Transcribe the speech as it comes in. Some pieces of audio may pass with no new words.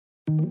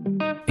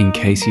In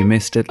case you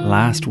missed it,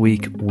 last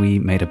week we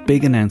made a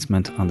big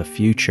announcement on the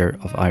future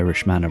of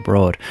Irishman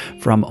Abroad.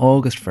 From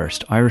August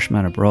 1st,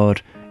 Irishman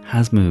Abroad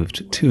has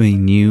moved to a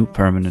new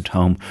permanent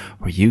home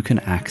where you can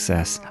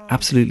access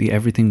absolutely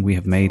everything we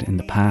have made in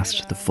the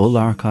past, the full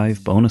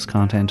archive, bonus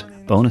content,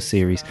 bonus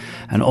series,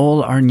 and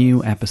all our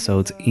new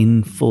episodes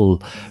in full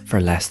for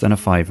less than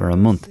 $5 a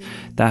month.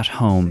 That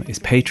home is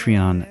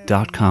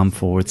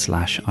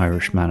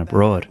patreon.com/Irishman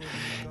Abroad.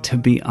 To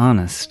be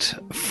honest,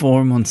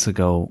 4 months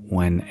ago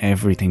when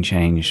everything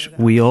changed,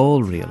 we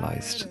all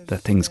realised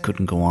that things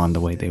couldn't go on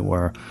the way they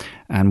were.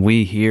 And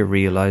we here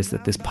realised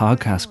that this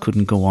podcast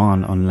couldn't go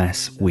on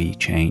unless we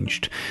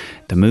changed.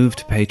 The move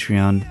to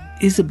Patreon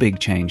is a big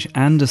change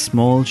and a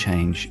small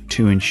change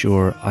to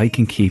ensure I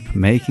can keep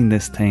making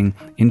this thing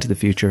into the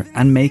future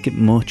and make it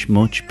much,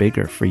 much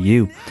bigger for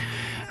you.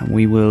 And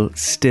we will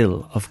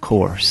still, of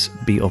course,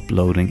 be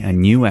uploading a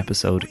new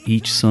episode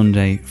each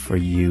Sunday for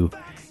you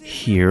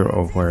here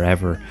or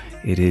wherever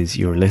it is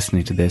you're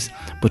listening to this.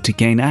 But to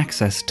gain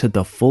access to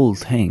the full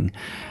thing,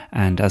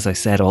 and as I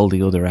said, all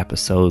the other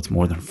episodes,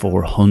 more than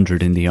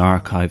 400 in the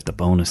archive, the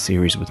bonus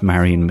series with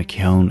Marion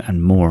McKeown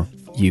and more,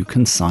 you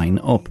can sign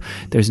up.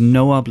 There's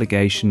no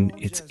obligation.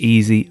 It's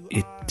easy.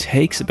 It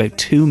takes about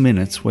 2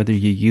 minutes, whether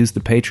you use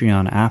the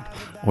Patreon app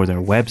or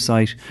their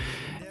website.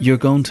 You're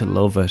going to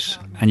love it,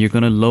 and you're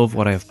going to love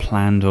what I've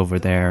planned over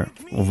there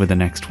over the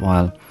next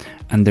while.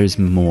 And there's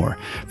more.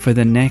 For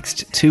the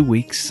next 2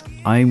 weeks,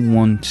 I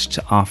want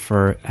to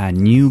offer a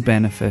new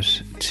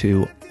benefit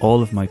to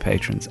all of my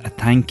patrons. A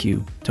thank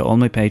you to all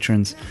my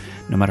patrons,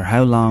 no matter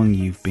how long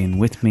you've been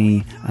with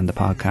me and the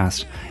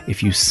podcast.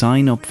 If you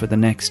sign up for the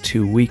next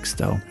 2 weeks,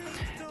 though,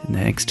 in the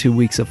next 2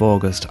 weeks of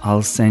August,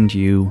 I'll send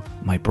you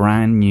my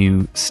brand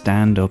new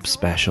stand-up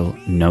special,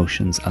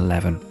 Notions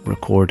 11,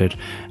 recorded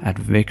at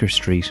Vicar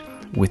Street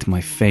with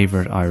my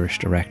favourite Irish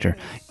director.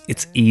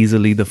 It's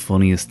easily the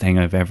funniest thing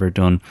I've ever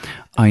done.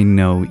 I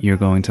know you're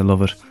going to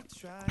love it.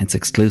 It's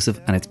exclusive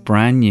and it's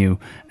brand new,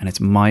 and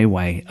it's my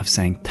way of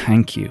saying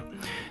thank you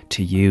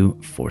to you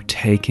for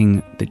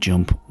taking the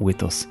jump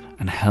with us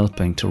and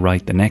helping to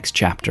write the next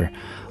chapter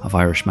of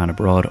Irishman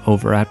Abroad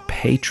over at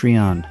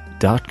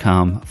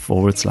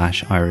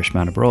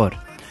patreon.com/Irishman Abroad.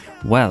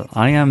 Well,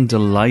 I am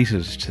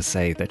delighted to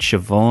say that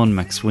Siobhán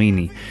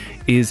McSweeney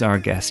is our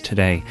guest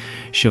today.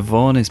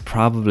 Siobhán is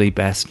probably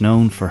best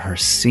known for her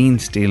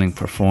scene-stealing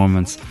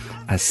performance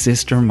as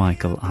Sister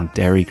Michael on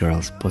Derry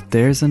Girls, but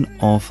there's an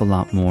awful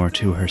lot more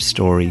to her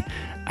story,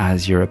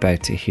 as you're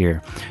about to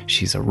hear.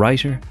 She's a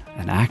writer,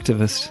 an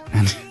activist,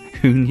 and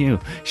who knew?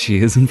 She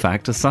is in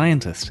fact a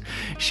scientist.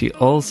 She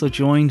also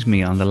joined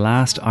me on the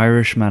last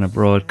Irishman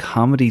Abroad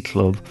Comedy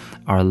Club,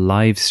 our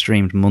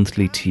live-streamed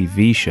monthly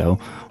TV show,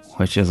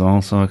 which is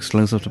also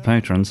exclusive to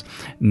patrons,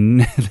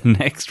 the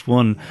next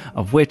one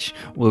of which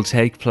will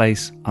take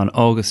place on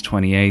August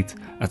 28th.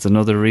 That's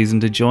another reason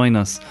to join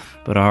us.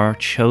 But our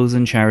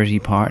chosen charity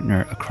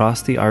partner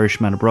across the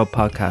Irishman Abroad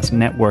podcast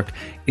network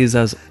is,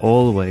 as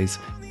always,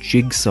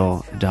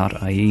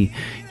 Jigsaw.ie.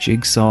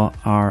 Jigsaw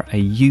are a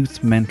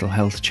youth mental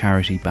health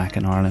charity back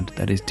in Ireland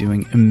that is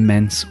doing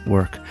immense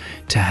work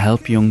to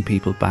help young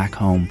people back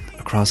home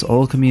across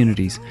all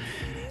communities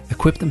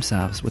equip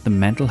themselves with the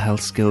mental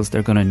health skills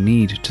they're going to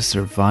need to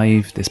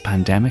survive this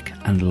pandemic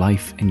and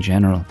life in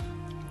general.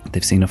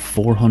 They've seen a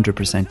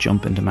 400%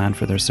 jump in demand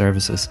for their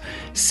services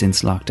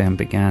since lockdown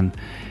began.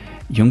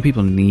 Young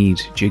people need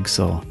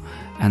Jigsaw,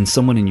 and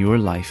someone in your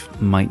life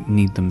might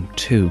need them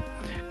too.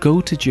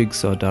 Go to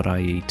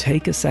jigsaw.ie,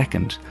 take a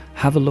second,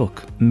 have a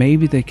look.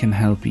 Maybe they can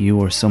help you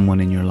or someone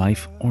in your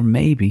life, or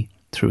maybe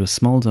through a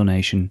small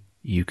donation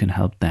you can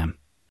help them.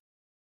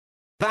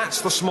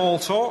 That's the small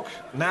talk.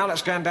 Now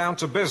let's get down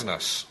to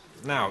business.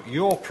 Now,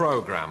 your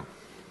programme.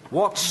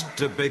 What's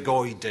the big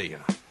idea?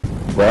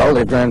 Well,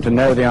 they've grown to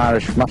know the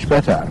Irish much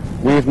better.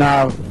 We've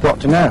now got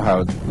to know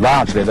how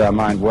largely their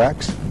mind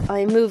works.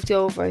 I moved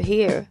over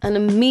here and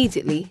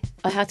immediately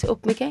I had to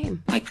up my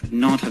game. I could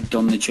not have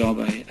done the job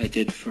I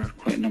did for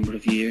quite a number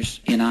of years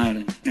in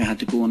Ireland. I had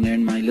to go and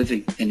earn my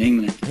living in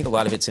England. I think a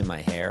lot of it's in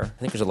my hair. I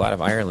think there's a lot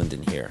of Ireland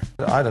in here.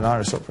 I had an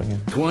Irish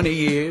upbringing. 20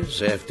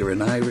 years after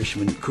an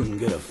Irishman couldn't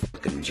get a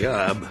fucking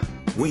job,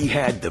 we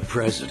had the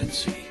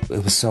presidency.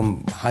 It was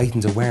some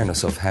heightened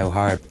awareness of how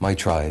hard my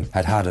tribe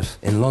had it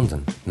in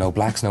London. No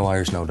blacks, no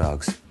Irish, no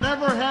dogs.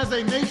 Never has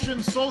a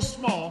nation so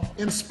small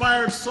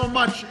inspired so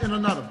much in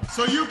another.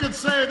 So you could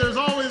say there's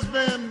always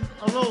been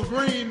a little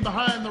green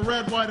behind the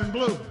red, white, and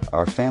blue.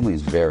 Our family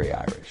is very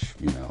Irish,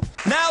 you know.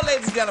 Now,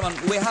 ladies and gentlemen,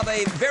 we have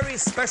a very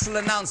special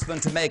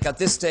announcement to make at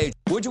this stage.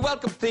 Would you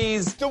welcome,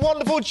 please, the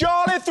wonderful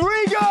Charlie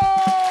Threego!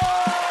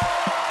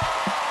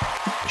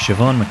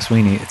 Siobhán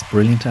McSweeney, it's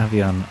brilliant to have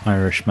you on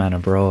Irishman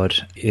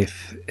Abroad,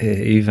 if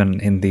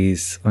even in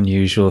these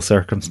unusual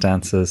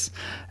circumstances.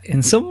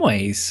 In some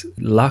ways,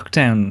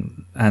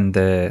 lockdown and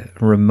the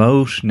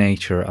remote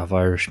nature of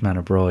Irishman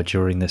Abroad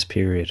during this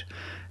period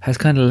has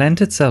kind of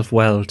lent itself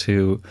well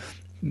to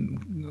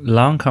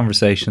long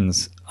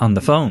conversations on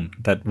the phone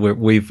that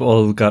we've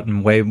all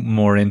gotten way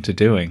more into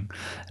doing.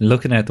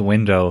 Looking out the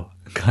window,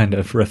 kind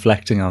of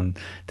reflecting on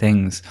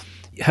things.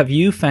 Have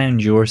you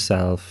found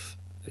yourself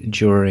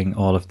during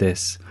all of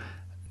this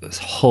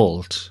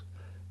halt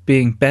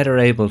being better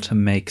able to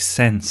make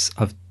sense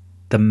of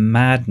the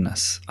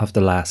madness of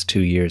the last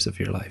 2 years of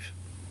your life?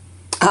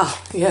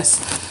 Ah, yes.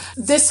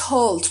 This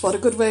halt, what a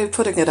good way of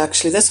putting it,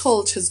 actually. This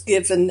halt has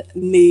given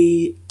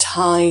me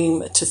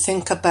time to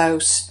think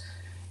about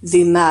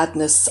the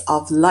madness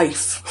of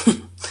life.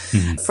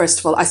 First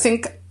of all, I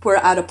think we're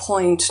at a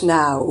point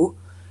now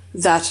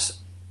that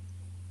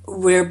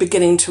we're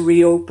beginning to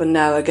reopen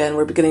now again.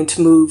 We're beginning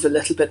to move a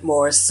little bit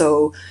more.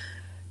 So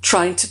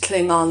trying to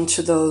cling on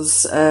to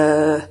those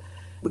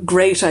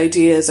great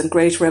ideas and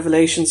great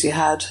revelations you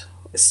had,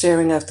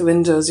 staring out the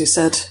windows, you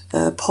said,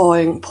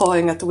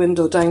 pawing at the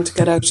window, dying to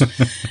get out,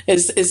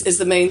 is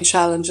the main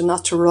challenge, and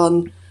not to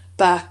run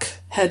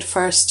back head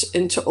first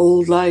into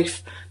old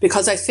life.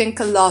 Because I think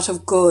a lot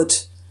of good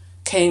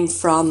came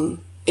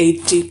from a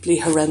deeply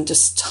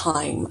horrendous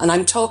time. And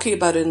I'm talking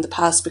about it in the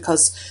past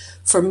because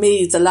for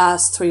me, the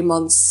last 3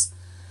 months,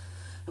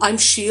 I'm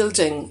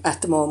shielding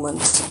at the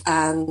moment,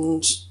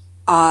 and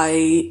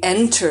I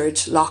entered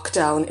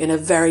lockdown in a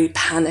very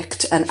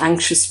panicked and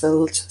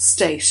anxious-filled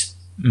state.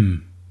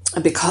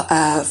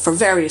 Because, for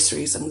various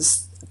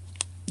reasons.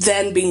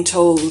 Then being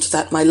told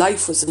that my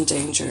life was in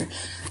danger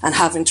and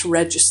having to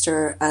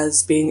register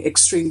as being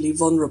extremely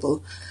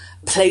vulnerable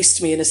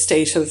placed me in a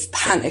state of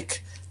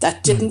panic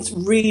that didn't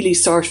really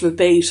sort of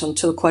abate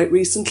until quite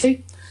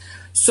recently.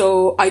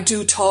 So I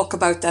do talk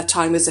about that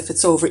time as if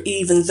it's over,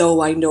 even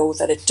though I know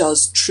that it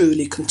does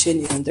truly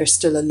continue, and there's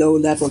still a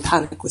low-level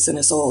panic within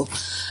us all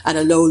and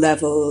a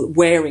low-level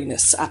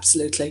wariness,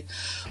 absolutely.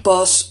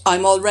 But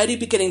I'm already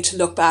beginning to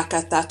look back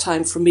at that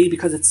time for me,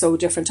 because it's so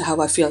different to how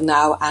I feel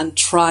now, and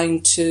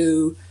trying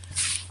to,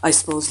 I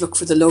suppose, look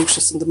for the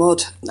lotus in the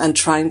mud and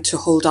trying to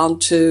hold on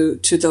to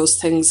those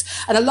things.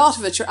 And a lot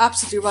of it, you're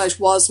absolutely right,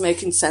 was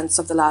making sense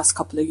of the last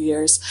couple of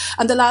years.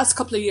 And the last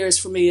couple of years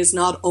for me is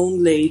not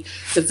only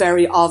the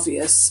very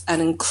obvious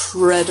and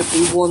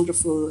incredibly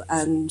wonderful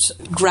and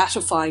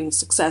gratifying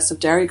success of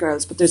Dairy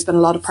Girls, but there's been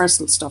a lot of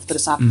personal stuff that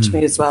has happened to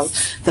me as well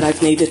that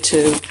I've needed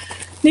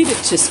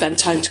to spend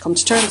time to come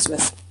to terms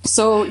with.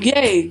 So,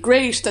 yay,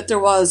 great that there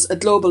was a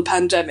global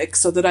pandemic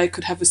so that I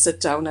could have a sit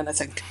down and I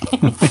think.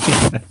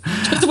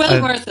 It's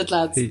well worth it,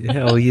 lads.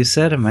 Well, you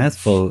said a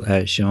mouthful,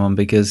 Siobhán,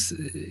 because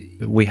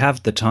we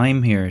have the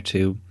time here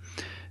to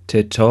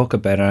talk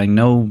about it. I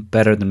know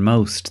better than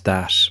most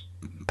that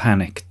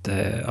panic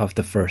of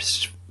the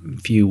first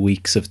few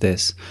weeks of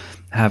this,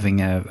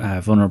 having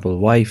a vulnerable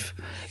wife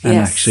and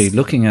actually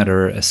looking at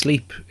her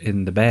asleep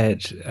in the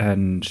bed,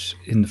 and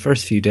in the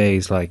first few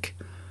days, like,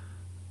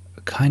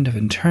 kind of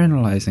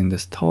internalizing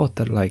this thought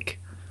that, like,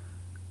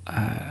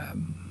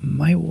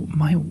 my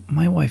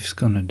wife's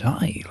gonna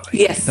die.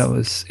 Like, that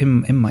was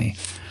in my,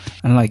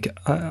 and like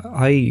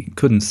I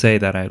couldn't say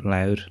that out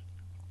loud,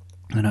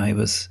 and I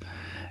was,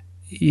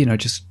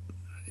 just,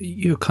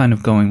 you're kind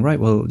of going, right,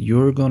 well,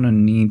 you're gonna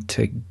need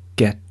to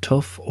get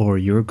tough, or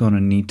you're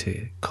gonna need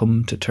to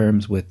come to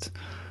terms with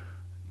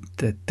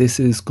that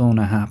this is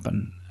gonna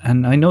happen.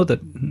 And I know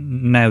that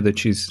now that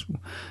she's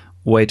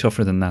way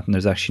tougher than that, and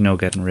there's actually no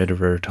getting rid of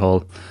her at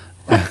all.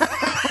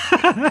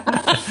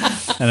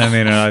 And I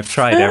mean, I've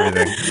tried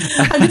everything.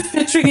 I'm just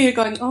picturing you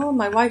going, oh,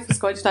 my wife is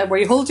going to die. Were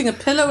you holding a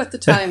pillow at the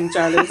time,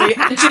 Charlie? Were you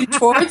edging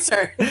towards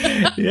her?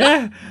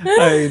 Yeah.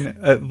 I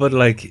mean, but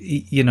like,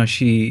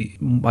 she,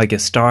 I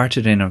guess,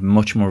 started in a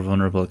much more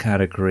vulnerable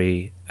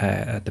category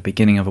at the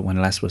beginning of it when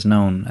less was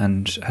known,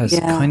 and has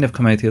kind of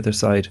come out the other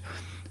side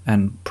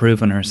and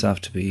proven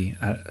herself to be,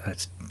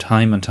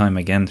 time and time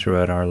again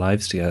throughout our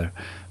lives together,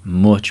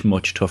 much,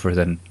 much tougher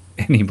than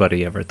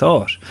anybody ever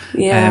thought.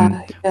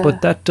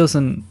 But that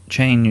doesn't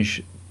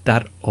change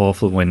that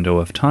awful window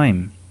of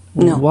time.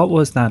 No. What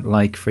was that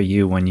like for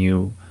you when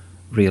you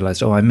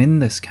realised, oh, I'm in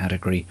this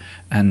category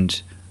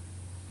and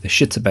the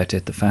shit's about to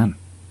hit the fan?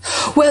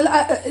 Well,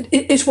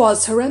 it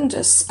was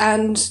horrendous,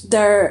 and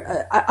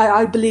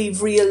I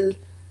believe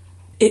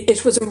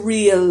it was a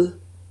real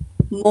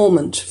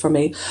moment for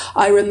me.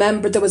 I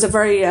remember there was a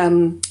very,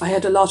 I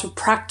had a lot of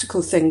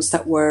practical things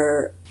that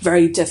were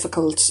very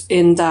difficult,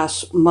 in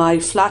that my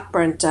flat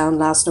burnt down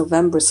last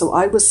November, so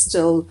I was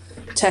still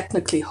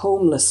technically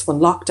homeless when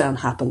lockdown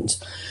happened.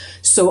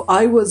 So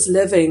I was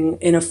living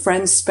in a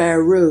friend's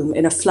spare room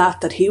in a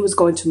flat that he was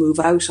going to move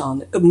out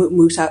of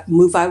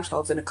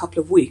in a couple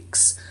of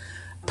weeks,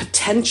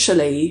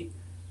 potentially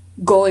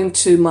going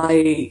to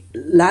my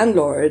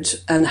landlord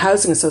and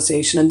housing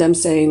association and them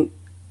saying,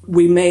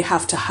 we may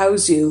have to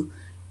house you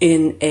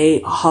in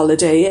a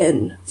Holiday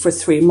Inn for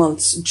 3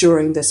 months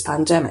during this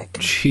pandemic.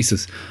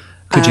 Jesus.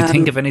 Could you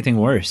think of anything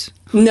worse?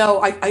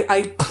 No,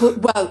 I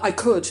could. Well, I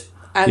could.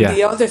 And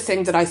the other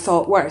thing that I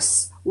thought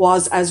worse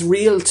was as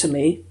real to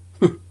me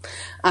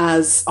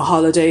as a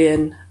Holiday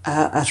Inn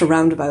at a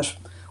roundabout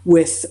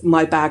with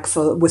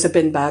a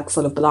bin bag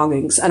full of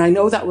belongings. And I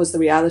know that was the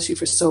reality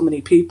for so many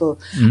people.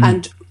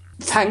 And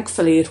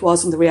thankfully it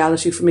wasn't the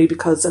reality for me,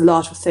 because a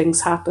lot of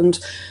things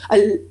happened.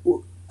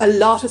 A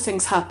lot of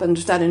things happened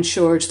that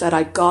ensured that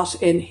I got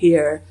in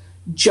here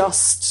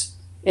just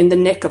in the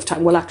nick of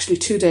time. Well, actually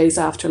 2 days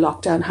after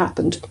lockdown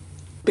happened,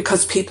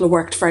 because people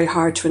worked very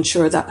hard to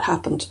ensure that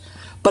happened.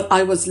 But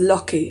I was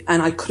lucky,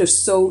 and I could have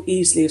so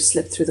easily have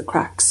slipped through the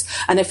cracks.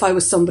 And if I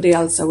was somebody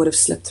else, I would have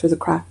slipped through the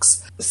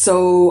cracks.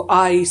 So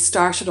I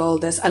started all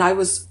this, and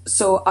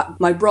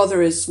my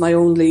brother is my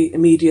only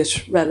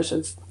immediate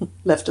relative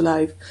left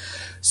alive.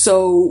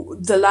 So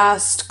the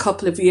last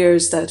couple of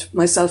years that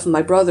myself and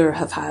my brother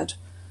have had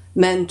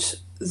meant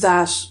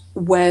that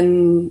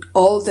when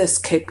all this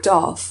kicked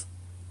off,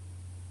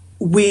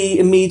 we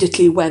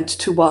immediately went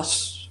to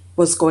what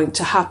was going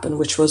to happen,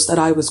 which was that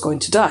I was going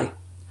to die.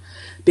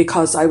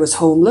 Because I was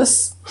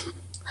homeless.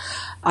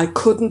 I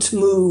couldn't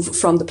move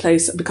from the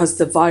place because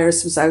the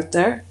virus was out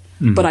there,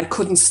 but I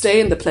couldn't stay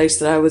in the place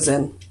that I was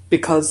in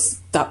because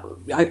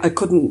I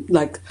couldn't,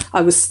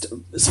 I was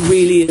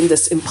really in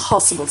this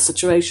impossible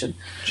situation.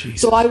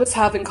 Jesus. So I was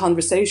having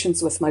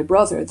conversations with my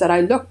brother that I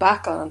look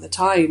back on at the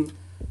time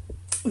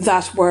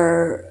that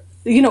were,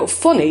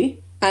 funny,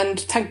 and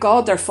thank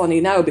God they're funny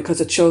now because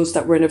it shows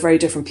that we're in a very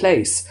different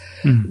place.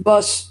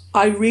 But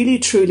I really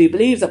truly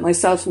believe that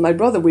myself and my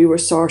brother, we were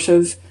sort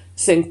of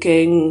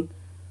thinking,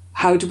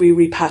 how do we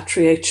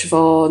repatriate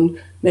Siobhán?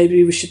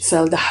 Maybe we should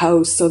sell the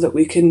house so that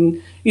we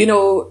can,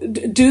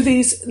 do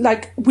these.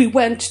 We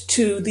went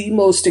to the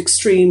most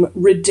extreme,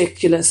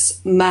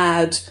 ridiculous,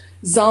 mad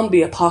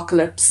zombie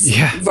apocalypse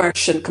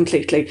version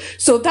completely.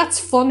 So that's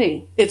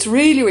funny. It's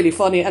really, really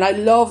funny. And I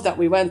love that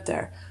we went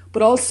there.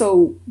 But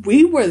also,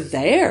 we were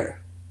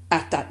there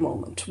at that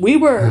moment. We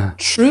were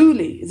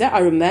truly there. I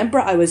remember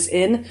I was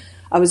in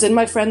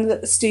my friend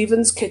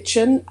Stephen's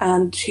kitchen,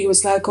 and he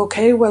was like,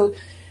 okay, well,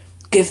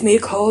 give me a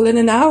call in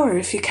an hour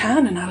if you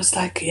can. And I was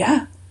like,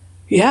 yeah.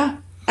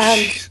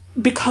 And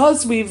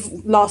because we've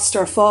lost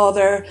our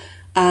father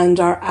and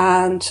our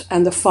aunt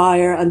and the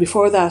fire, and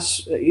before that,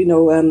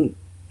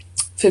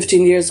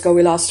 15 years ago,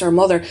 we lost our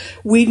mother,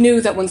 we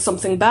knew that when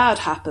something bad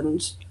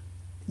happened,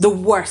 the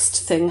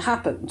worst thing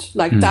happened.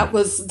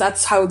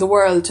 That's how the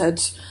world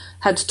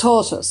had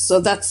taught us. So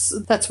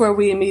that's where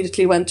we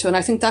immediately went to. And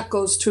I think that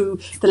goes to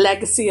the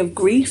legacy of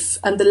grief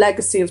and the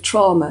legacy of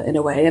trauma in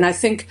a way. And I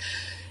think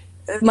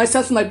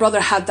myself and my brother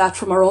had that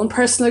from our own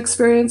personal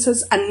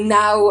experiences. And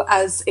now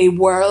as a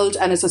world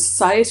and as a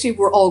society,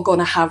 we're all going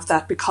to have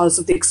that because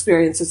of the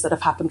experiences that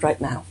have happened right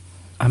now.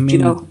 I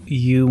mean,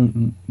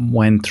 you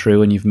went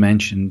through and you've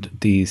mentioned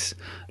these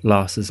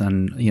losses,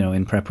 and,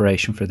 in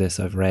preparation for this,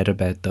 I've read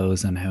about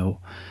those and how,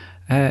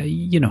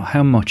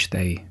 how much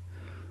they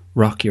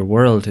rock your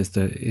world is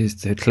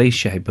the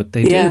cliche, but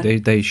they do.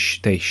 They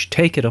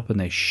take it up and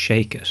they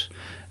shake it.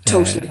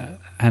 Totally.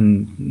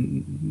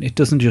 And it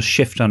doesn't just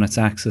shift on its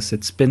axis,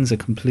 it spins a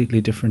completely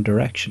different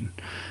direction.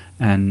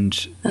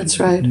 And that's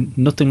right.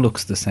 Nothing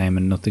looks the same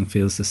and nothing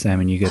feels the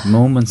same, and you get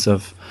moments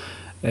of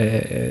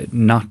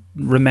not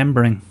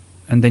remembering,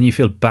 and then you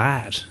feel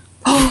bad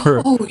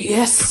for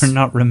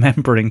not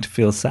remembering to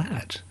feel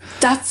sad.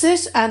 That's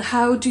it. And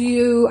how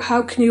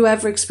can you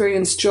ever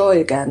experience joy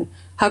again?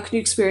 How can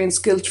you experience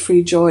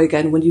guilt-free joy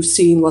again when you've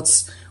seen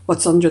what's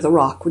under the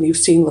rock, when you've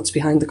seen what's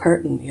behind the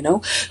curtain,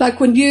 Like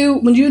when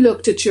you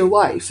looked at your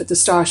wife at the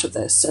start of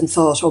this and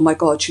thought, oh my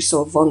God, she's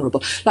so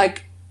vulnerable.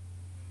 Like,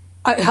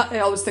 I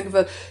always think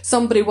of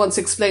somebody once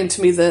explained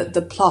to me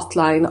the plot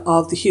line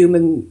of The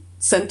Human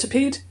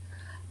Centipede,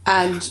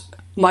 and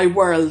my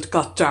world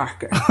got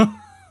darker.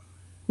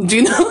 Do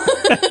you know?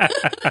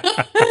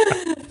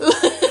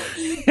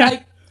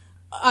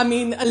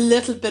 A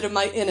little bit of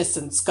my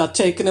innocence got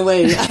taken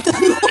away at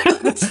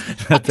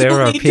that moment.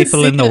 There are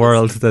people in the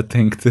world that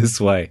think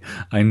this way.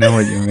 I know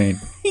what you mean.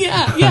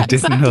 Yeah, I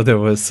didn't know there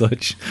was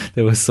such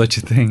a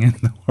thing in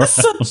the world.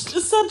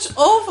 Such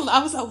awful.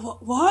 I was like,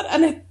 what?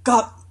 And it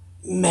got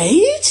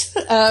made.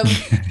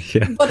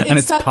 But and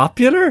it's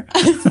popular.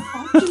 It's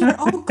popular.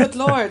 Oh, good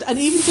Lord! And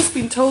even just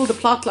being told the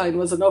plotline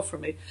was enough for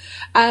me.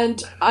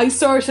 And I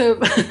sort of,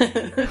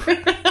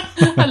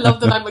 I love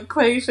that I'm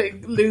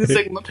equating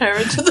losing my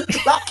parent to the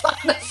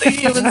plotline of The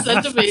Human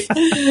Centipede.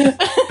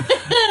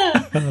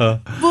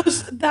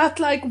 But that,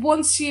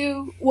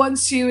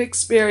 once you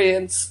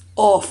experience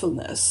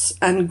awfulness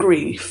and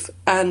grief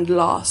and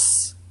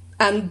loss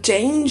and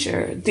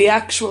danger, the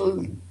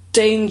actual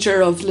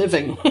danger of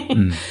living,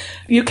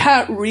 you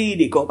can't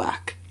really go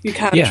back. You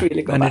can't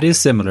really go back. And it is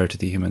similar to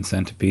The Human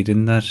Centipede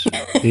in that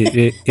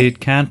it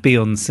can't be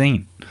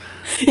unseen.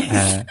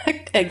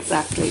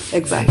 Exactly.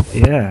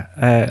 Yeah.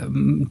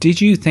 Did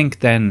you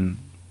think then,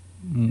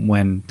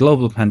 when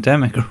global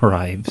pandemic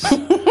arrives,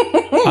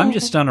 I'm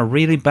just on a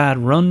really bad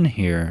run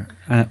here,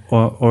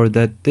 or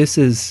that this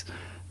is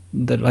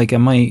that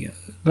I'm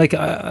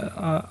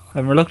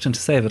reluctant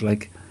to say,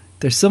 but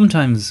there's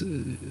sometimes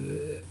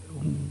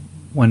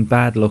when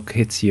bad luck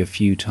hits you a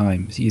few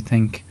times, you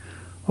think,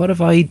 what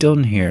have I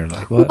done here?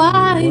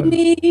 Why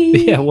me?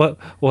 Yeah,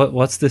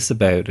 what's this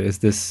about? Is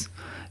this,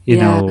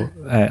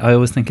 I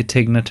always think of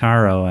Tig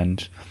Notaro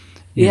and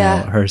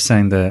her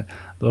saying the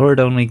Lord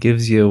only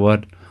gives you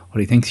what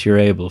he thinks you're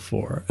able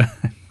for.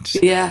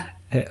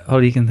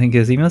 All you can think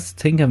is, he must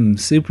think I'm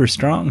super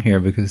strong here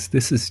because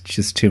this is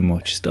just too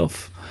much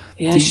stuff.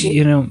 Yeah,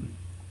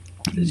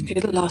 You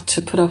had a lot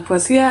to put up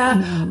with,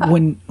 yeah.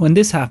 When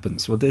this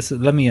happens,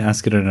 let me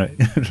ask it in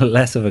a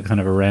less of a kind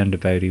of a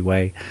roundabouty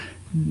way.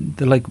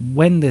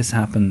 When this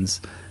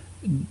happens,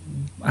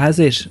 as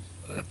it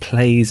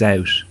plays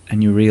out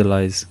and you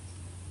realise,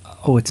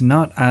 oh, it's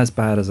not as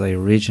bad as I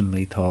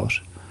originally thought.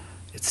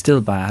 It's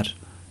still bad,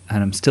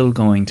 and I'm still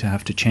going to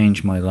have to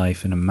change my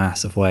life in a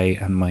massive way,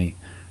 and my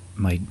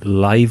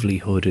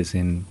livelihood is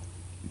in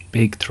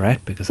big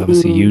threat because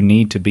obviously you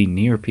need to be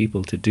near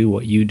people to do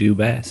what you do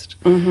best.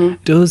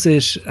 Does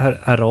it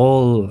at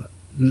all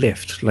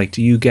lift? Like,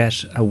 do you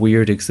get a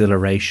weird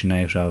exhilaration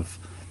out of,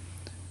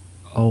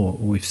 oh,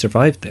 we've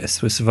survived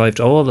this, we've survived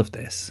all of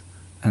this,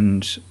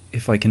 and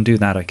if I can do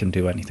that, I can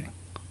do anything?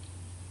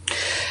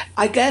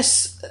 I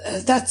guess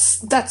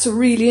that's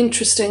really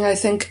interesting. I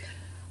think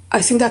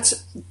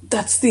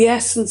that's the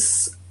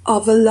essence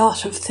of a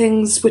lot of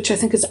things, which I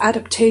think is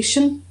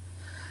adaptation.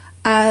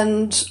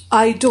 And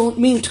I don't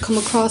mean to come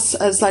across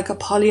as like a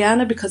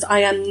Pollyanna, because I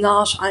am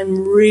not.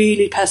 I'm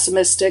really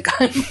pessimistic.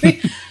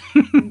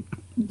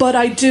 But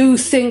I do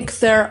think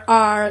there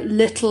are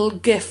little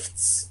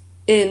gifts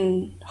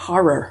in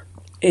horror,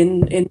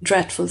 in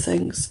dreadful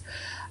things.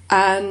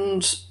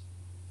 And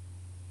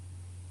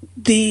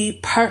the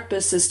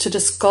purpose is to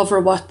discover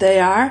what they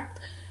are.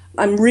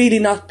 I'm really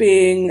not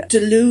being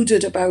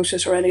deluded about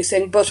it or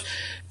anything, but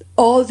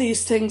all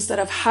these things that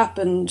have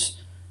happened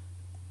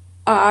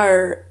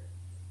are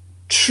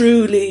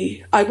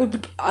truly, I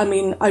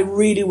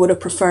really would have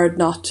preferred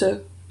not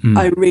to.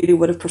 I really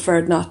would have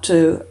preferred not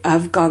to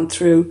have gone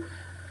through,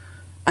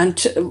 and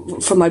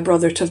for my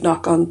brother to have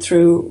not gone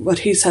through what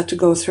he's had to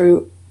go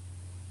through.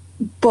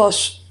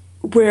 But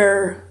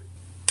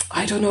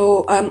I don't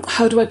know,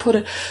 how do I put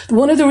it?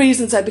 One of the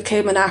reasons I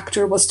became an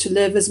actor was to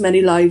live as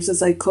many lives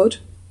as I could,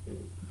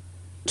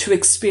 to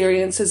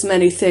experience as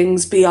many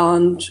things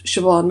beyond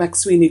Siobhán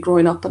McSweeney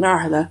growing up in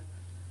Arhala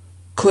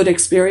could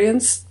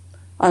experience.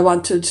 I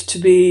wanted to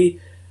be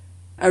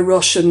a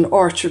Russian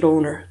orchard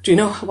owner. Do you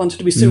know? I wanted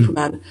to be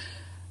Superman.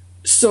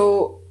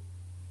 So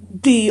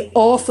the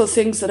awful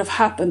things that have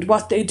happened,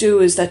 what they do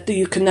is that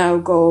you can now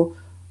go,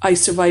 I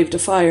survived a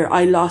fire.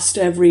 I lost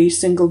every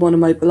single one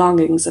of my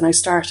belongings and I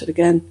started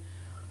again.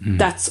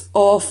 That's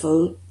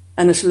awful,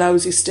 and it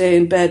allows you to stay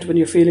in bed when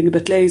you're feeling a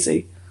bit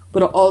lazy.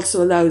 But it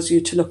also allows you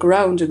to look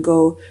around and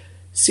go,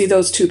 see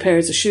those 2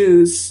 pairs of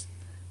shoes,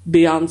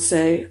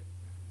 Beyonce,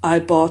 I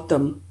bought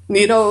them.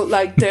 You know,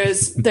 like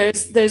there's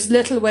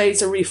little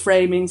ways of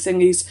reframing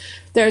thingies.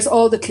 There's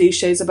all the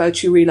cliches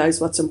about you realise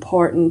what's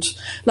important.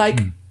 Like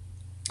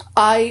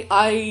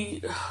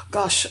I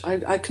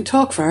can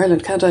talk for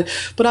Ireland, can't I?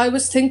 But I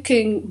was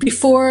thinking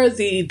before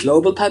the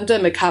global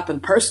pandemic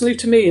happened, personally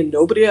to me and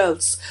nobody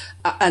else,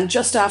 and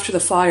just after the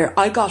fire,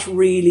 I got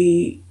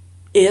really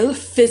ill,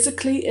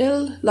 physically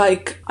ill.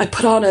 Like I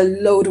put on a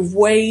load of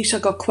weight, I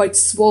got quite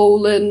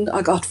swollen,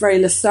 I got very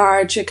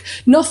lethargic.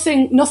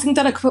 Nothing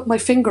that I could put my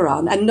finger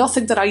on, and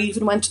nothing that I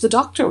even went to the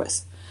doctor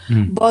with.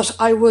 But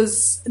I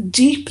was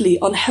deeply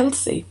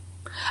unhealthy.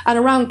 And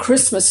around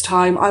Christmas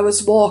time, I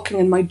was walking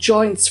and my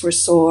joints were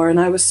sore and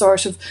I was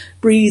sort of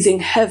breathing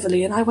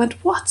heavily. And I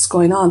went, what's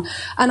going on?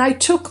 And I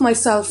took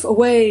myself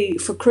away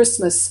for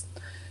Christmas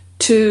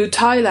to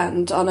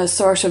Thailand on a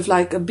sort of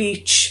like a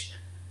beach,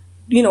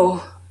 you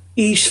know,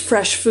 eat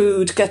fresh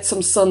food, get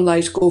some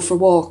sunlight, go for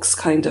walks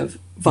kind of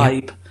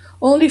vibe.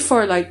 Only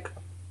for like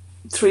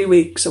 3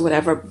 weeks or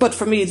whatever. But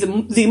for me,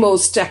 the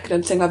most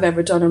decadent thing I've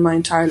ever done in my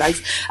entire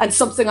life, and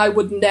something I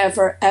would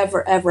never,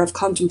 ever, ever have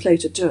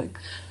contemplated doing.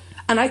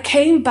 And I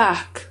came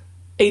back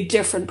a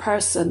different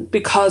person,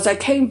 because I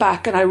came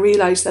back and I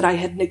realised that I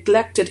had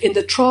neglected, in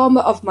the trauma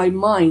of my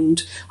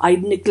mind, I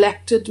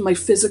neglected my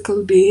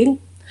physical being.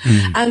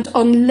 And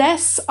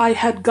unless I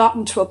had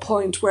gotten to a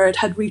point where it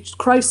had reached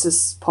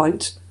crisis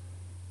point,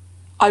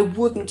 I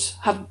wouldn't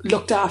have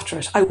looked after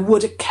it. I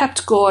would have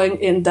kept going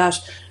in that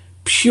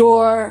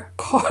pure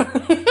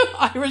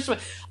Irish way.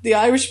 The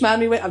Irish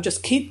manly way. I'll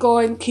just keep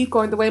going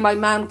the way my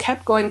man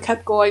kept going.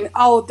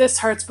 Oh, this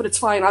hurts, but it's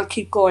fine. I'll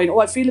keep going. Oh,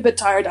 I feel a bit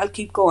tired. I'll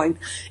keep going.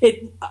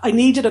 I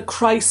needed a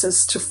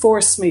crisis to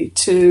force me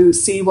to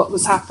see what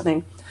was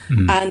happening.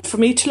 And for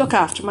me to look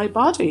after my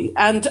body.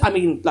 And I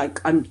mean,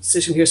 like, I'm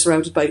sitting here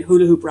surrounded by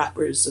hula hoop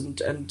wrappers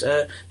and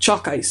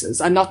chalk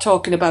ices. I'm not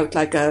talking about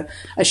like a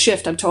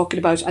shift. I'm talking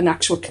about an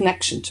actual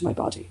connection to my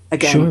body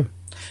again. Sure.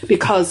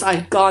 Because I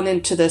had gone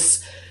into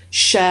this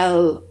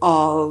shell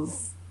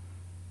of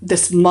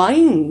this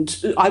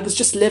mind. I was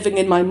just living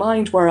in my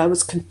mind where I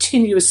was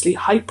continuously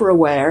hyper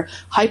aware,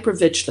 hyper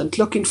vigilant,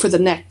 looking for the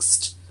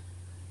next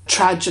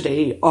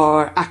tragedy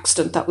or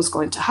accident that was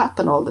going to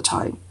happen all the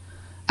time.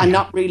 And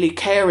not really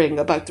caring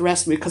about the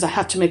rest of me, because I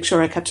had to make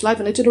sure I kept alive.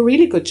 And I did a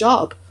really good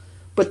job.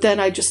 But then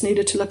I just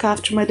needed to look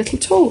after my little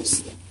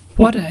toes.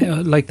 What,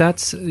 like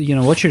that's, you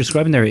know, what you're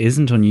describing there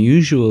isn't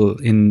unusual,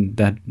 in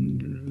that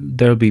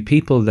there'll be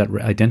people that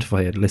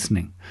identify it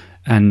listening.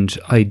 And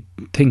I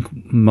think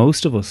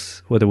most of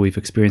us, whether we've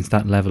experienced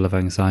that level of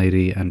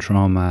anxiety and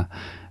trauma,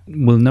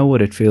 will know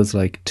what it feels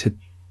like to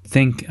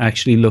think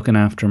actually looking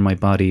after my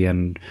body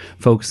and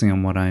focusing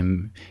on what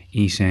I'm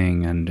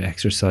eating and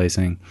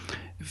exercising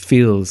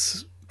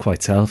feels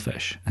quite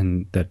selfish,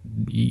 and that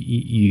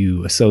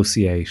you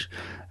associate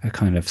a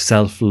kind of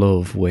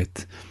self-love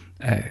with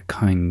a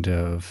kind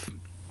of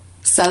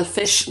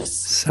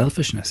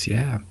selfishness,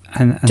 yeah.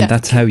 And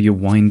that's how you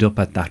wind up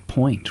at that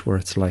point where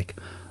it's like,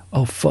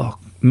 oh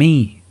fuck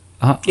me,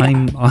 I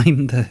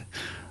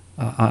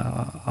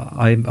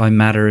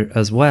matter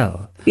as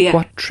well. Yeah.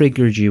 What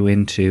triggered you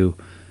into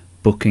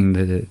booking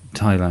the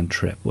Thailand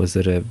trip? Was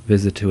it a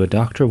visit to a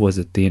doctor? Was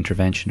it the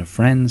intervention of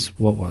friends?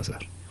 What was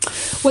it?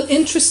 Well,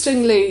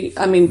 interestingly,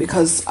 I mean,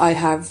 because I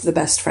have the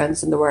best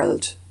friends in the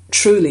world,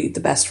 truly the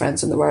best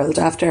friends in the world,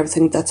 after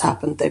everything that's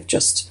happened, they've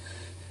just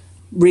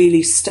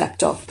really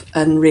stepped up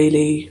and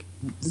really,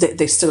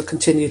 they still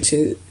continue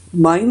to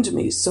mind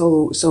me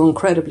so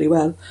incredibly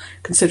well,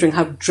 considering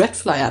how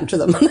dreadful I am to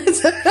them.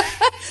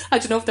 I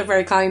don't know if they're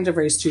very kind or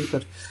very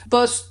stupid.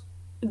 But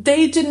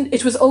they didn't,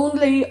 it was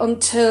only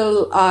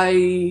until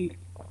I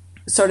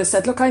sort of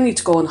said, look, I need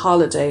to go on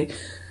holiday.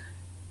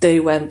 They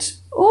went,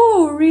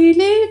 oh,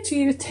 really? Do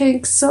you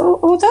think so?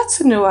 Oh, that's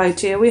a new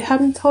idea. We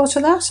hadn't thought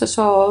of that at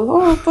all.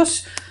 Oh,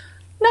 but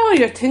now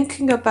you're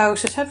thinking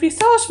about it. Have you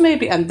thought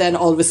maybe? And then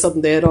all of a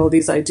sudden they had all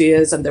these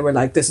ideas and they were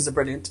like, this is a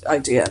brilliant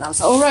idea. And I was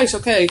like, oh, right,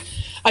 okay.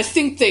 I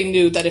think they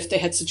knew that if they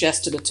had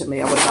suggested it to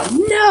me, I would have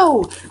gone,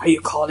 no, are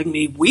you calling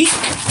me weak?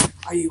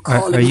 Are you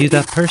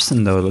that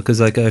person though?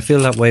 Because like I feel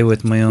that way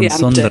with my own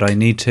son, that I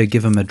need to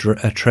give him a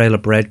trail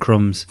of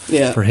breadcrumbs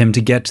for him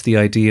to get to the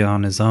idea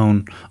on his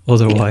own.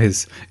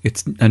 Otherwise,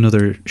 it's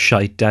another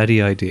shite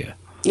daddy idea.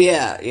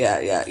 Yeah.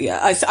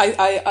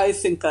 I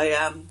think I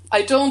am.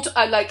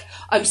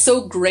 I'm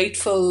so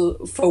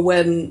grateful for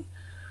when.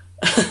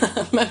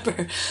 I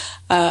remember,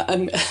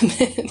 I'm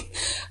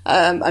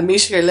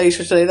meeting her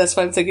later today. That's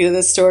why I'm thinking of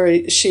this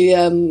story. She,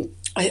 I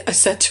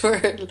said to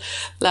her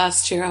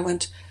last year, I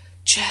went,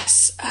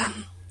 Jess,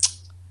 I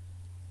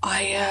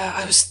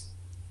was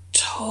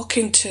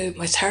talking to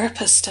my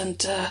therapist and,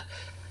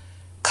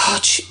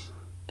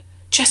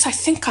 Jess, I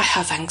think I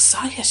have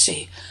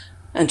anxiety.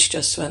 And she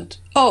just went,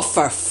 oh,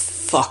 for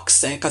fuck's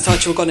sake, I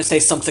thought you were going to say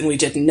something we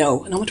didn't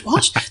know. And I went,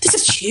 what? This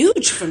is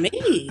huge for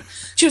me.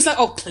 She was like,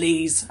 oh,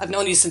 please, I've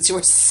known you since you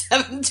were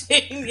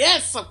 17.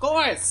 Yes, of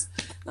course.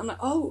 And I'm like,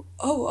 oh,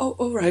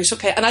 right,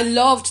 okay. And I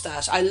loved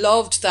that.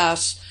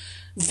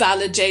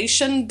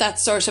 Validation, that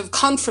sort of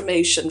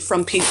confirmation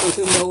from people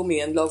who know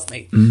me and love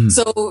me.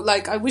 So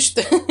like I wish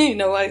that,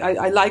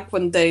 I like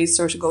when they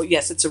sort of go,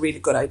 yes, it's a really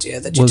good idea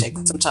that you take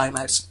some time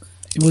out.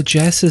 Well,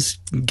 Jess has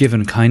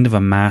given kind of a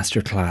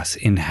masterclass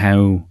in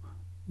how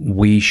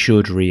we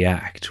should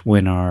react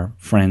when our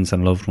friends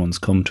and loved ones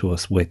come to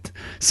us with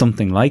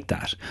something like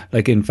that.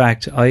 Like, in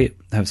fact, I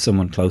have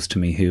someone close to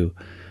me who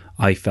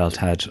I felt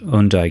had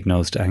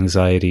undiagnosed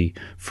anxiety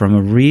from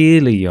a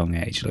really young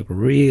age, like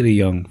really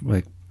young,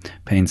 like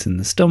pains in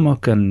the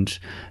stomach and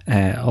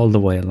all the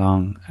way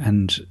along.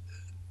 And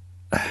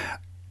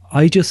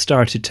I just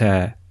started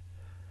to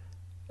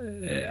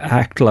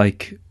act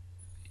like,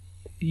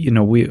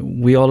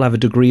 we all have a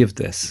degree of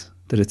this,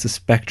 that it's a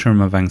spectrum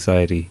of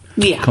anxiety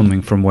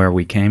coming from where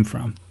we came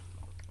from.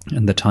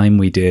 And the time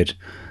we did,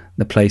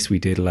 the place we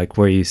did, like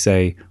where you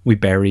say, we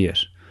bury it.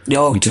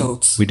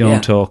 We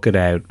don't talk it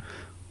out.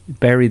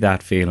 Bury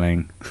that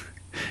feeling.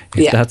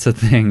 If that's a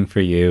thing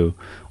for you,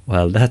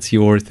 well, that's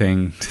your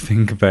thing to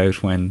think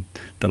about when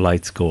the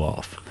lights go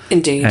off.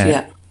 Indeed,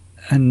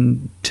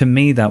 And to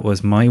me, that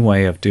was my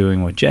way of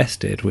doing what Jess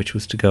did, which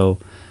was to go,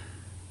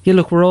 yeah,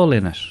 look, we're all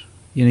in it.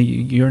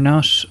 You're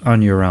not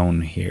on your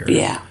own here.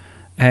 Yeah.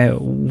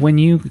 When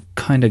you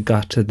kind of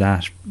got to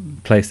that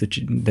place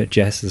that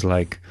Jess is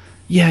like,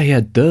 yeah,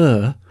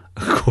 duh,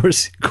 of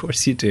course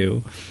you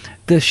do.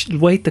 The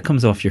weight that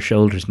comes off your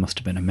shoulders must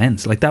have been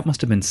immense. Like that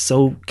must have been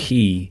so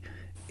key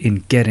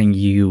in getting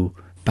you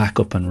back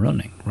up and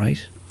running,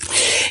 right?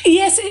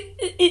 Yes,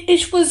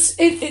 it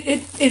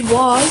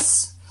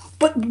was.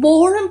 But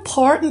more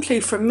importantly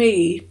for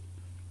me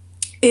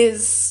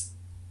is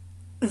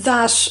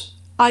that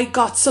I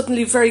got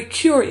suddenly very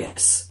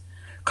curious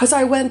because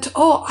I went,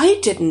 oh, I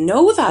didn't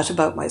know that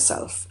about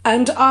myself.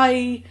 And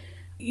I,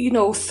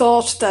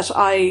 thought that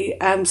I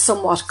am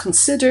somewhat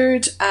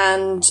considered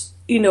and,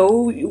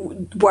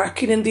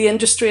 working in the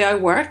industry I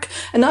work,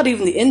 and not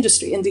even the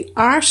industry, in the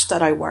art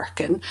that I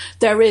work in,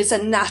 there is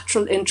a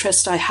natural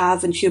interest I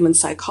have in human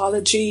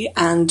psychology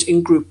and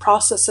in group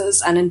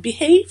processes and in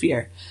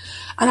behaviour.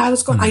 And I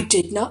was going, I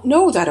did not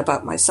know that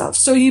about myself.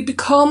 So you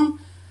become...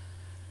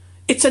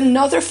 It's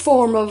another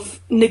form of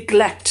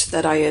neglect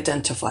that I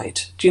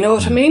identified. Do you know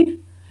what I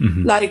mean?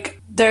 Mm-hmm. Like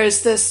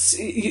there's this,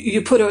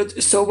 you put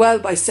it so well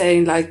by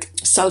saying like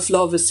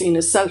self-love is seen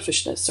as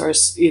selfishness or,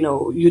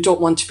 you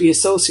don't want to be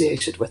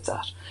associated with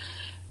that.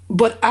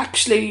 But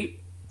actually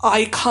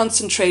I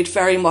concentrate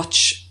very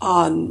much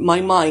on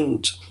my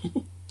mind,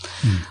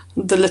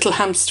 the little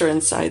hamster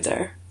inside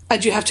there.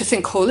 And you have to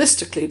think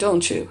holistically,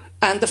 don't you?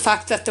 And the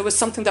fact that there was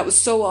something that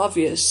was so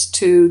obvious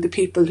to the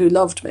people who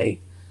loved me,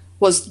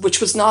 which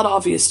was not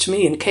obvious to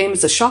me and came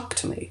as a shock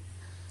to me,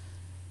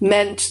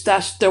 meant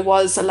that there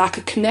was a lack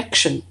of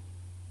connection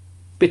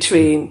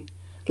between,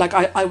 like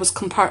I was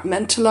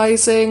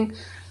compartmentalizing.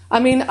 I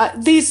mean,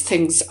 these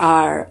things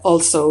are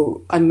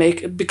also,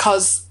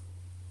 because,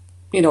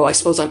 you know, I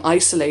suppose I'm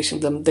isolating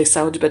them. They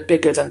sound a bit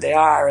bigger than they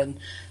are and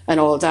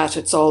all that.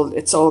 It's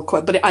all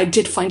quite, but I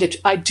do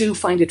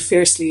find it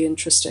fiercely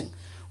interesting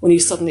when you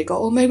suddenly go,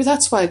 oh, maybe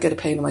that's why I get a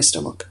pain in my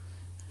stomach.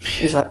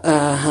 It's like,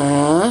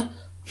 oh,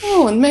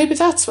 and maybe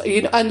that's what,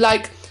 you know, and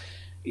like,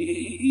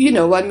 you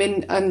know, I'm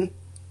in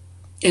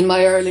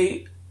my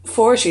early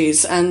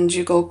 40s and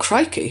you go,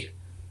 crikey,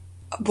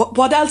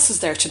 what else is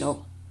there to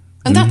know?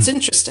 And that's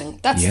interesting.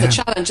 That's the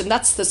challenge. And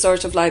that's the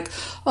sort of like,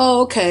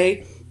 oh,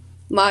 okay,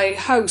 my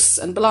house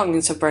and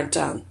belongings have burnt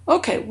down.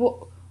 Okay,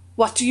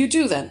 what do you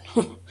do then?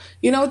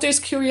 You know, there's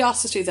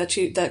curiosity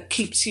that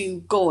keeps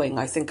you going,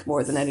 I think,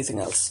 more than anything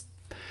else.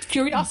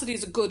 Curiosity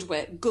is a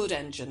good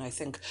engine, I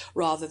think,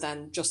 rather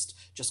than just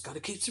got to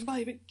keep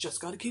surviving,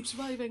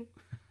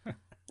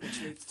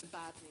 which leads to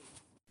bad news.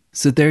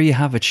 So there you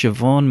have it,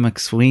 Siobhán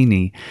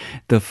McSweeney,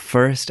 the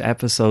first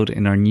episode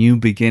in our new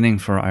beginning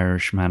for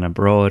Irishman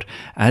Abroad.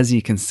 As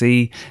you can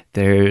see,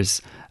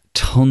 there's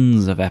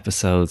tons of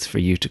episodes for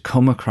you to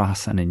come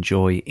across and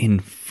enjoy in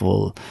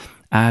full,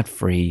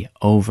 ad-free,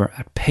 over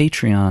at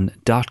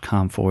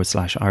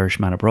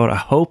patreon.com/Irishman Abroad. I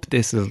hope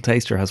this little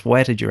taster has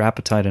whetted your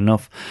appetite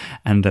enough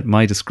and that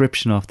my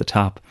description off the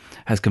top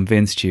has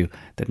convinced you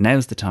that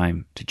now's the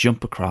time to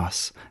jump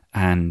across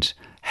and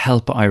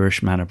help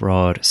Irishman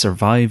Abroad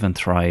survive and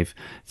thrive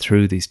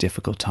through these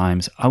difficult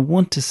times. I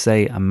want to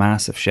say a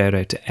massive shout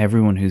out to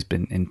everyone who's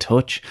been in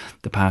touch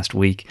the past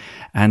week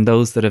and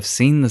those that have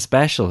seen the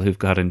special who've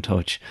got in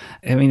touch.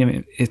 I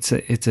mean, it's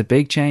a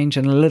big change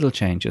and a little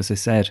change. As I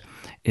said,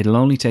 it'll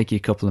only take you a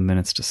couple of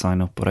minutes to sign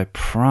up, but I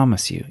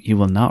promise you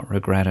will not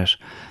regret it.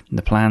 And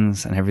the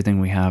plans and everything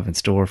we have in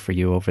store for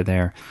you over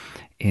there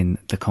in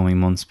the coming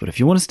months. But if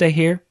you want to stay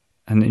here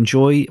and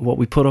enjoy what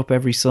we put up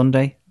every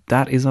Sunday,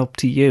 that is up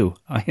to you.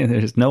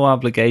 There's no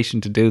obligation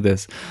to do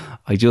this.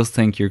 I just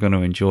think you're going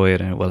to enjoy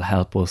it and it will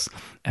help us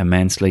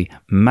immensely.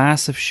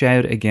 Massive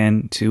shout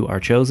again to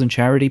our chosen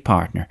charity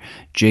partner,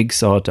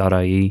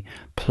 jigsaw.ie.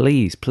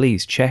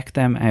 Please check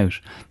them out,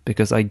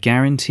 because I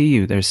guarantee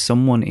you there's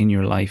someone in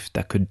your life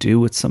that could do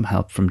with some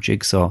help from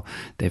Jigsaw.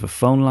 They have a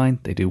phone line,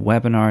 they do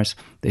webinars,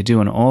 they do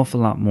an awful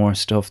lot more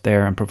stuff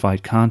there and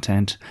provide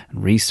content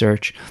and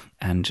research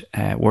and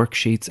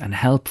worksheets and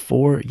help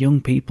for young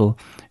people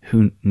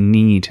who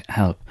need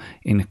help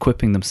in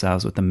equipping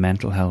themselves with the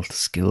mental health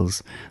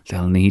skills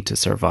they'll need to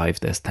survive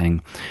this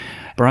thing.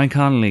 Brian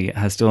Connolly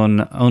has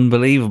done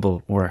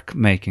unbelievable work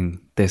making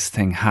this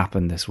thing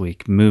happen this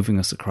week, moving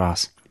us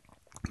across,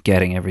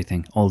 getting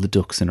everything, all the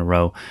ducks in a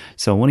row.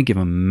 So I want to give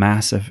a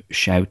massive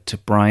shout to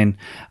Brian,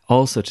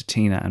 also to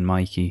Tina and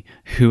Mikey,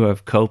 who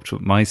have coped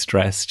with my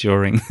stress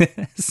during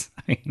this.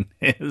 I mean,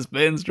 it has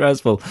been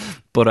stressful,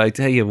 but I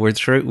tell you,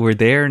 we're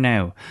there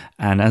now.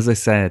 And as I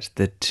said,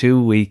 the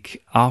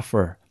 2-week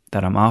offer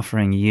that I'm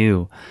offering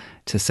you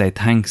to say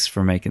thanks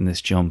for making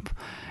this jump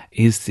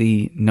is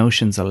the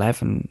Notions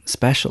 11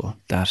 special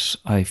that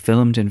I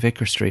filmed in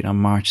Vicar Street on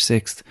March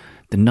 6th,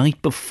 the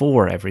night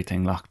before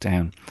everything locked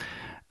down.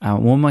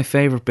 One of my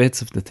favourite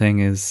bits of the thing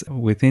is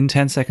within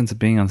 10 seconds of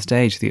being on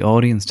stage, the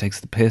audience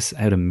takes the piss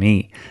out of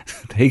me.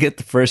 They get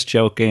the first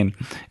joke in.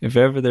 If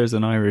ever there's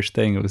an Irish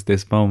thing, it was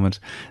this moment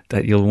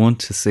that you'll want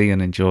to see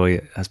and enjoy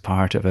as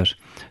part of it.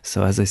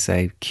 So as I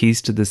say,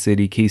 Keys to the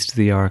City, Keys to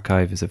the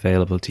Archive is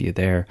available to you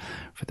there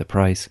for the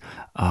price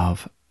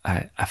of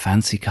a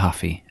fancy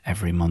coffee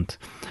every month.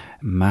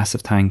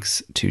 Massive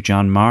thanks to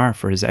John Marr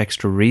for his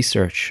extra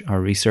research, our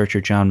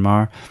researcher John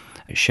Marr.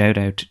 A shout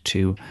out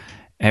to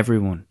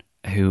everyone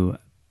who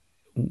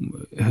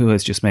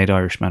has just made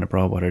Irishman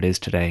Abroad what it is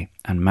today,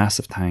 and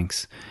massive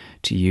thanks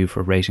to you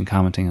for rating,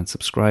 commenting and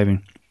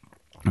subscribing,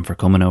 and for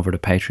coming over to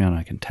Patreon.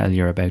 I can tell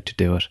you're about to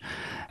do it,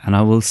 and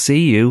I will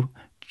see you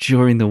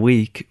during the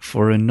week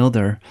for a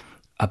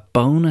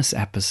bonus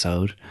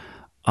episode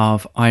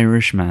of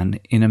Irishman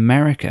in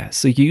America.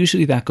 So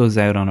usually that goes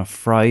out on a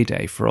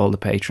Friday for all the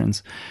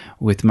patrons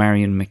with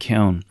Marion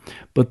McKeown,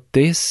 but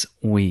this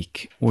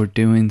week we're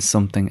doing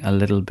something a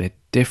little bit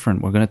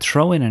different. We're going to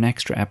throw in an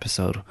extra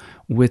episode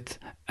with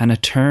an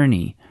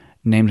attorney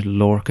named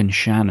Lorcan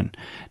Shannon.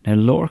 Now,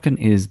 Lorcan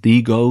is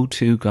the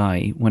go-to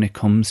guy when it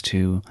comes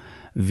to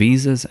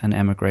visas and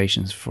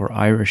emigrations for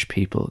Irish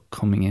people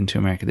coming into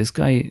America. This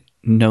guy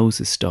knows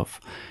his stuff.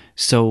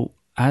 So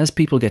as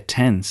people get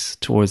tense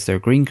towards their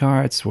green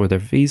cards or their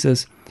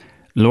visas,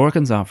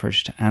 Lorcan's offered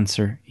to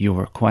answer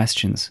your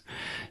questions.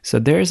 So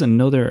there's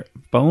another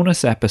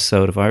bonus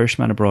episode of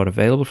Irishman Abroad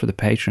available for the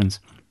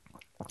patrons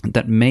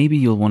that maybe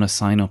you'll want to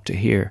sign up to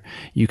hear.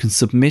 You can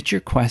submit your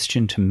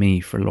question to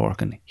me for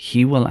Lorcan.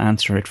 He will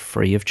answer it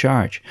free of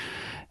charge.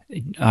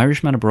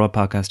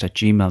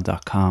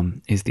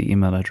 irishmanabroadpodcast@gmail.com is the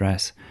email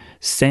address.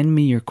 Send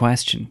me your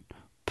question.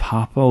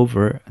 Pop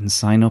over and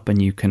sign up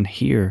and you can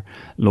hear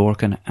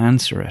Lorcan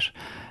answer it.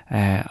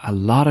 A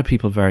lot of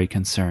people very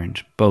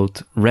concerned,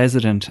 both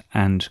resident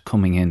and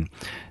coming in.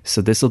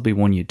 So this will be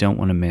one you don't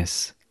want to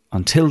miss.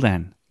 Until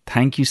then,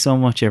 Thank you so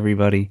much,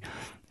 everybody,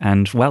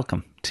 and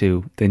welcome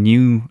to the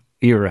new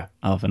era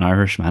of An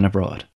Irishman Abroad.